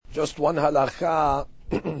Just one halakha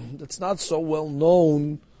that's not so well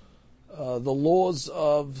known, the laws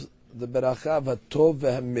of the beracha v'tov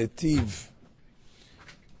v'hametiv.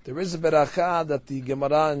 There is a beracha that the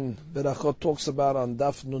Gemara in Berachot talks about on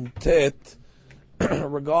Daf Nun Tet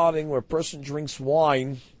regarding where a person drinks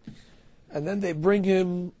wine and then they bring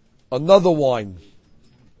him another wine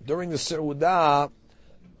during the Seudah,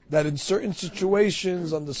 that in certain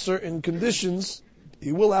situations, under certain conditions,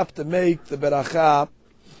 he will have to make the beracha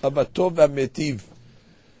of v'tov v'hametiv.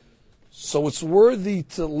 So it's worthy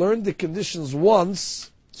to learn the conditions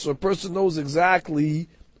once, so a person knows exactly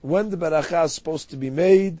when the beracha is supposed to be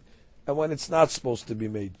made and when it's not supposed to be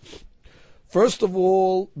made. First of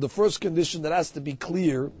all, the first condition that has to be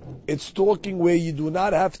clear, it's talking where you do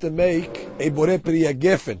not have to make a borei priya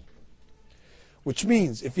gefen. Which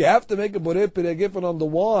means, if you have to make a borei priya gefen on the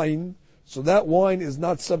wine, so that wine is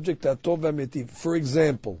not subject to v'tov v'hametiv. For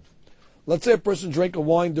example, let's say a person drank a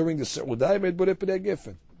wine during the Seudah, he made borei priya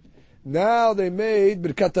gefen. Now they made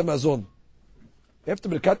Birkat HaMazon. After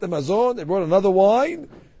Birkat HaMazon, they brought another wine.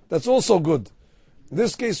 That's also good. In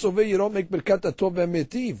this case, over you don't make Birkat HaTov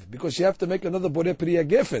v'Hametiv because you have to make another Borei Priya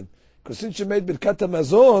Gefen. Because since you made Birkat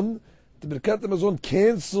HaMazon, the Birkat HaMazon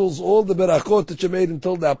cancels all the berachot that you made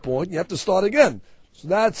until that point. You have to start again. So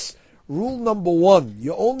that's rule number one.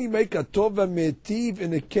 You only make a Tov v'Hametiv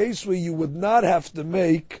in a case where you would not have to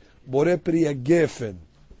make Borei Priya Gefen.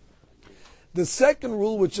 The second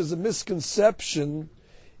rule, which is a misconception,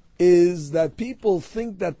 is that people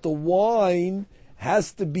think that the wine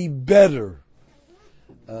has to be better.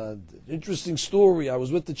 Interesting story. I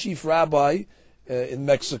was with the chief rabbi in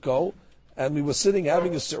Mexico, and we were sitting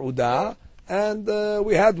having a seudah, and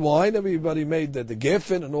we had wine. Everybody made the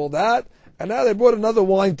gefen and all that, and now they brought another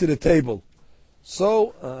wine to the table.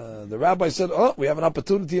 So the rabbi said, "Oh, we have an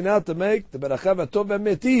opportunity now to make the beracha v'tov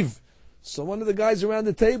v'hametiv." So one of the guys around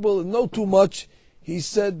the table, and know too much, he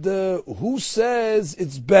said, who says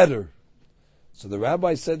it's better? So the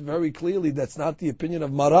rabbi said very clearly, that's not the opinion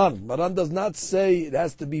of Maran. Maran does not say it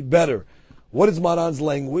has to be better. What is Maran's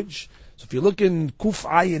language? So if you look in Kuf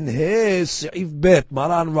Ayin He, Se'if Bet,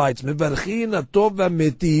 Maran writes, Mevarchin atov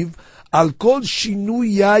v'hametiv al kol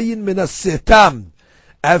shinui yayin min hasetam.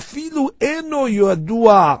 Afilu eno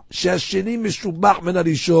yodua she'asheni mishubach min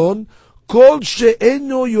harishon, which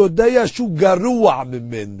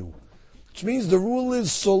means the rule is,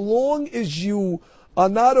 so long as you are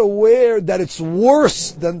not aware that it's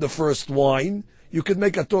worse than the first wine, you can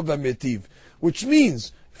make a tov v'hametiv. Which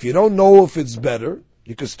means, if you don't know if it's better,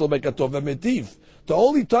 you can still make a tov v'hametiv. The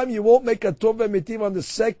only time you won't make a tov v'hametiv on the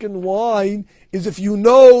second wine is if you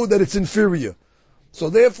know that it's inferior. So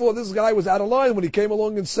therefore, this guy was out of line when he came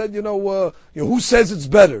along and said, who says it's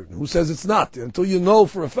better? Who says it's not? Until you know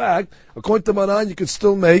for a fact, according to Maran, you can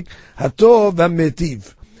still make hatov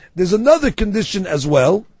v'hametiv. There's another condition as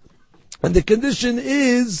well, and the condition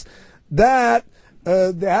is that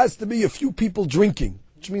there has to be a few people drinking,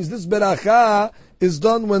 which means this beracha is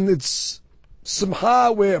done when it's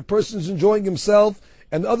simcha, where a person is enjoying himself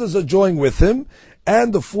and others are enjoying with him.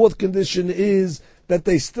 And the fourth condition is that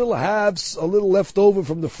they still have a little left over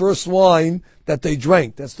from the first wine that they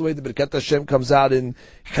drank. That's the way the Birkat Hashem comes out in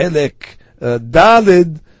Chelek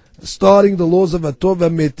Dalid, starting the laws of Atov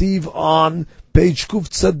v'Hametiv on page Kuf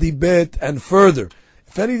Tzadi Bet and further.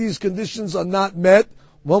 If any of these conditions are not met,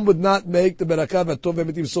 one would not make the Berakah v'Atov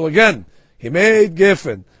v'Hametiv. So again, he made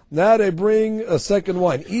Gefen. Now they bring a second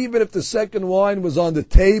wine. Even if the second wine was on the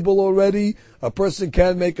table already, a person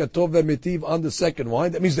can make a Tov v'Hametiv on the second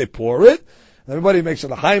wine. That means they pour it. Everybody makes a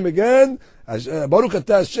l'chaim again. Baruch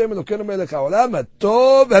atah Hashem Elokeinu melech haolam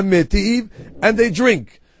hatov v'hametiv, and they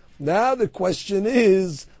drink. Now the question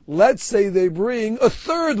is, let's say they bring a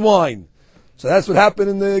third wine. So that's what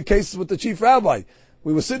happened in the case with the chief rabbi.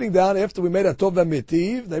 We were sitting down after we made a tov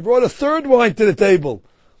v'hametiv. They brought a third wine to the table.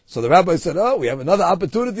 So the rabbi said, "Oh, we have another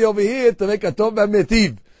opportunity over here to make a tov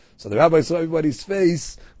v'hametiv." So the rabbi saw everybody's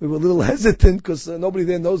face. We were a little hesitant because nobody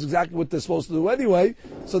there knows exactly what they're supposed to do anyway.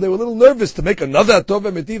 So they were a little nervous to make another Atov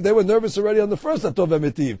v'Hametiv. They were nervous already on the first Atov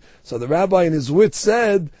v'Hametiv. So the rabbi in his wit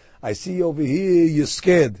said, I see over here you're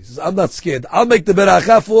scared. He says, I'm not scared. I'll make the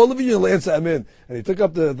beracha for all of you and you'll answer amen. And he took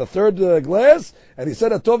up the third glass and he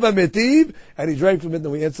said Atov v'Hametiv and he drank from it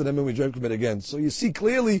and we answered him and we drank from it again. So you see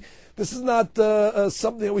clearly this is not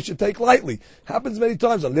something that we should take lightly. Happens many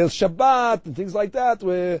times on Leil Shabbat and things like that,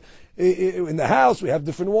 where in the house we have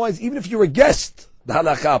different wines. Even if you're a guest, the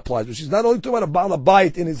halakha applies. Which is not only talking about a Baal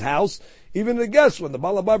Habayit in his house, even a guest, when the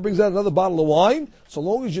Baal Habayit brings out another bottle of wine, so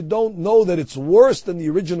long as you don't know that it's worse than the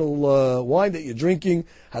original wine that you're drinking,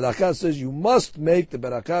 halakha says you must make the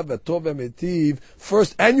berakah v'tov v'hametiv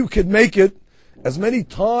first, and you can make it as many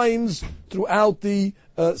times throughout the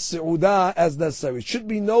Seudah as necessary. It should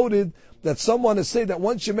be noted that someone is saying that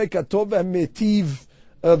once you make a Tov Metiv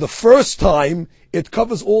the first time, it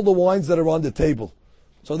covers all the wines that are on the table.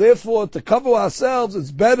 So therefore, to cover ourselves,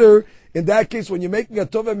 it's better in that case when you're making a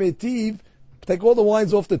Tov Metiv, take all the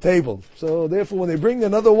wines off the table. So therefore, when they bring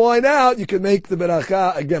another wine out, you can make the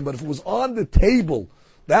beracha again. But if it was on the table,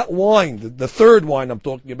 that wine, the third wine I'm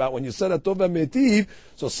talking about, when you said a Tov Metiv,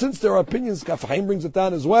 so since there are opinions, Kaf Haim brings it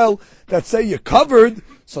down as well, that say you're covered,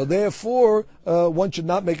 so therefore, one should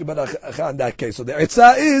not make a beracha in that case. So the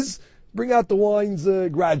Eitzah is, bring out the wines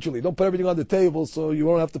gradually. Don't put everything on the table, so you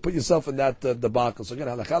won't have to put yourself in that debacle. So again,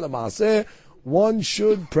 halakha l'maaseh, one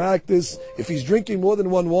should practice, if he's drinking more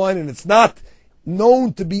than one wine and it's not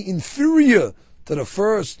known to be inferior to the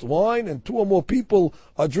first wine, and two or more people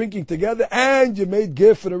are drinking together, and you made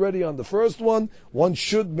gefen already on the first one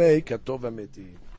should make a tov metiv.